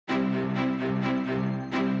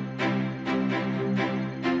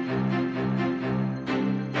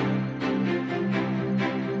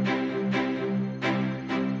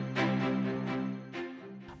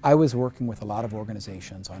I was working with a lot of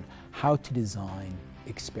organizations on how to design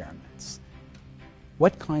experiments.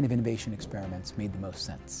 What kind of innovation experiments made the most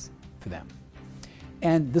sense for them?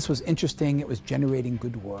 And this was interesting, it was generating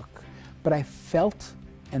good work, but I felt,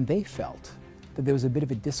 and they felt, that there was a bit of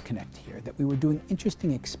a disconnect here, that we were doing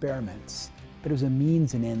interesting experiments, but it was a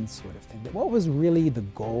means and ends sort of thing. That what was really the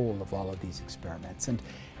goal of all of these experiments? And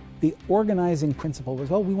the organizing principle was,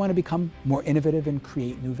 well, we want to become more innovative and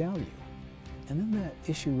create new value. And then the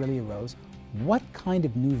issue really arose, what kind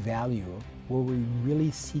of new value were we really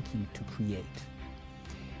seeking to create?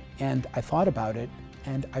 And I thought about it,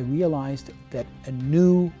 and I realized that a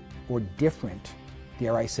new or different,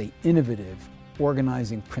 dare I say, innovative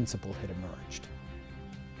organizing principle had emerged.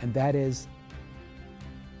 And that is,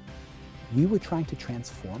 we were trying to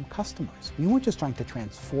transform customers. We weren't just trying to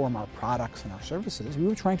transform our products and our services, we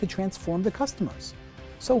were trying to transform the customers.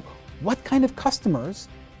 So what kind of customers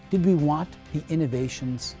did we want the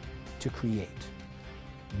innovations to create?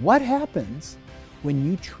 What happens when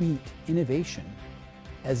you treat innovation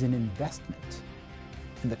as an investment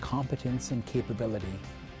in the competence and capability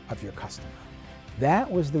of your customer?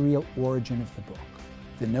 That was the real origin of the book.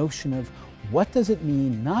 The notion of what does it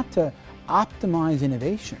mean not to optimize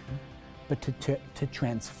innovation, but to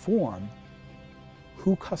transform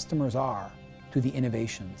who customers are to the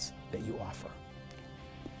innovations that you offer.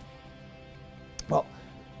 Well,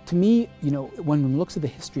 to me, when one looks at the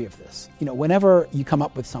history of this, whenever you come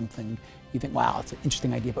up with something, you think, wow, it's an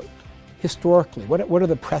interesting idea, but historically, what are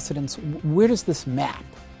the precedents? Where does this map?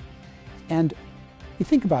 And you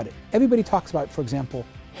think about it. Everybody talks about, for example,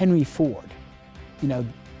 Henry Ford,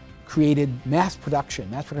 created mass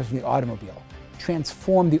production of the automobile,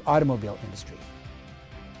 transformed the automobile industry.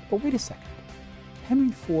 But wait a second.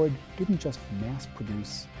 Henry Ford didn't just mass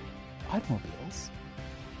produce automobiles.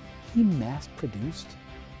 He mass produced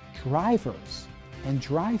drivers and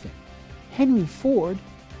driving. Henry Ford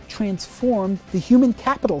transformed the human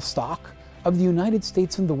capital stock of the United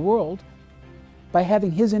States and the world by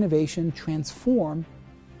having his innovation transform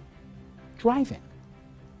driving.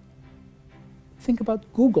 Think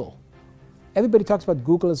about Google. Everybody talks about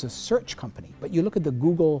Google as a search company, but you look at the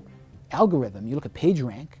Google algorithm, you look at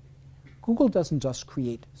PageRank, Google doesn't just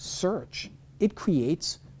create search, it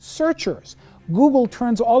creates searchers. Google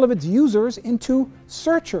turns all of its users into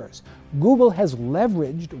searchers. Google has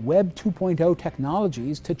leveraged Web 2.0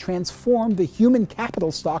 technologies to transform the human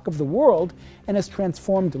capital stock of the world and has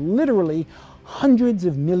transformed literally hundreds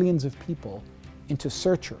of millions of people into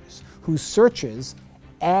searchers, whose searches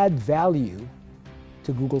add value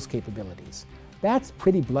to Google's capabilities. That's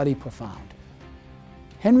pretty bloody profound.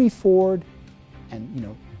 Henry Ford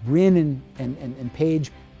and Brin and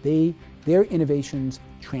Page, their innovations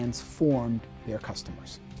transformed their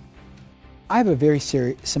customers. I have a very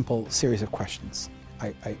simple series of questions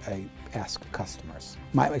I ask customers.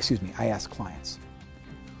 I ask clients.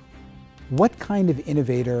 What kind of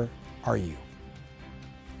innovator are you?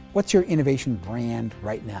 What's your innovation brand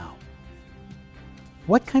right now?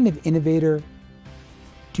 What kind of innovator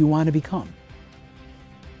do you want to become?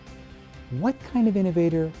 What kind of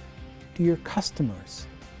innovator do your customers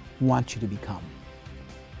want you to become?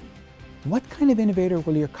 What kind of innovator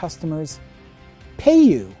will your customers pay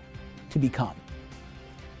you to become?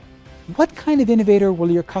 What kind of innovator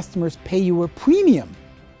will your customers pay you a premium?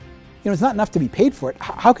 It's not enough to be paid for it.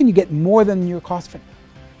 How can you get more than your cost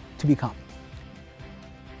to become?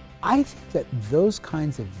 I think that those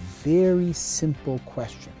kinds of very simple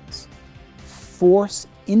questions force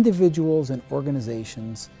individuals and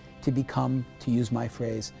organizations to become, to use my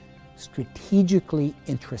phrase, strategically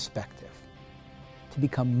introspective, to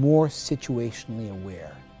become more situationally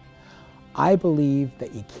aware. I believe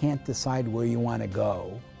that you can't decide where you want to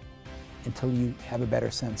go until you have a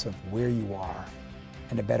better sense of where you are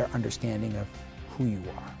and a better understanding of who you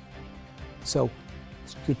are. So,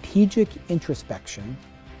 strategic introspection,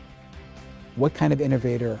 what kind of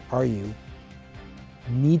innovator are you,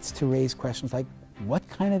 needs to raise questions like, what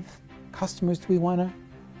kind of customers do we want to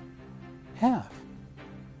have?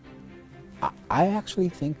 I actually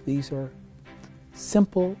think these are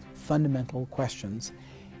simple, fundamental questions,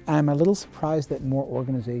 and I'm a little surprised that more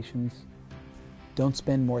organizations don't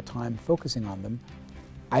spend more time focusing on them.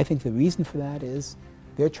 I think the reason for that is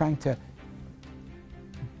they're trying to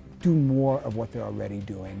do more of what they're already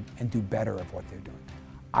doing and do better of what they're doing.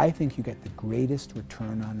 I think you get the greatest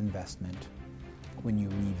return on investment when you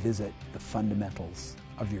revisit the fundamentals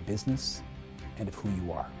of your business and of who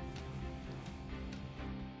you are.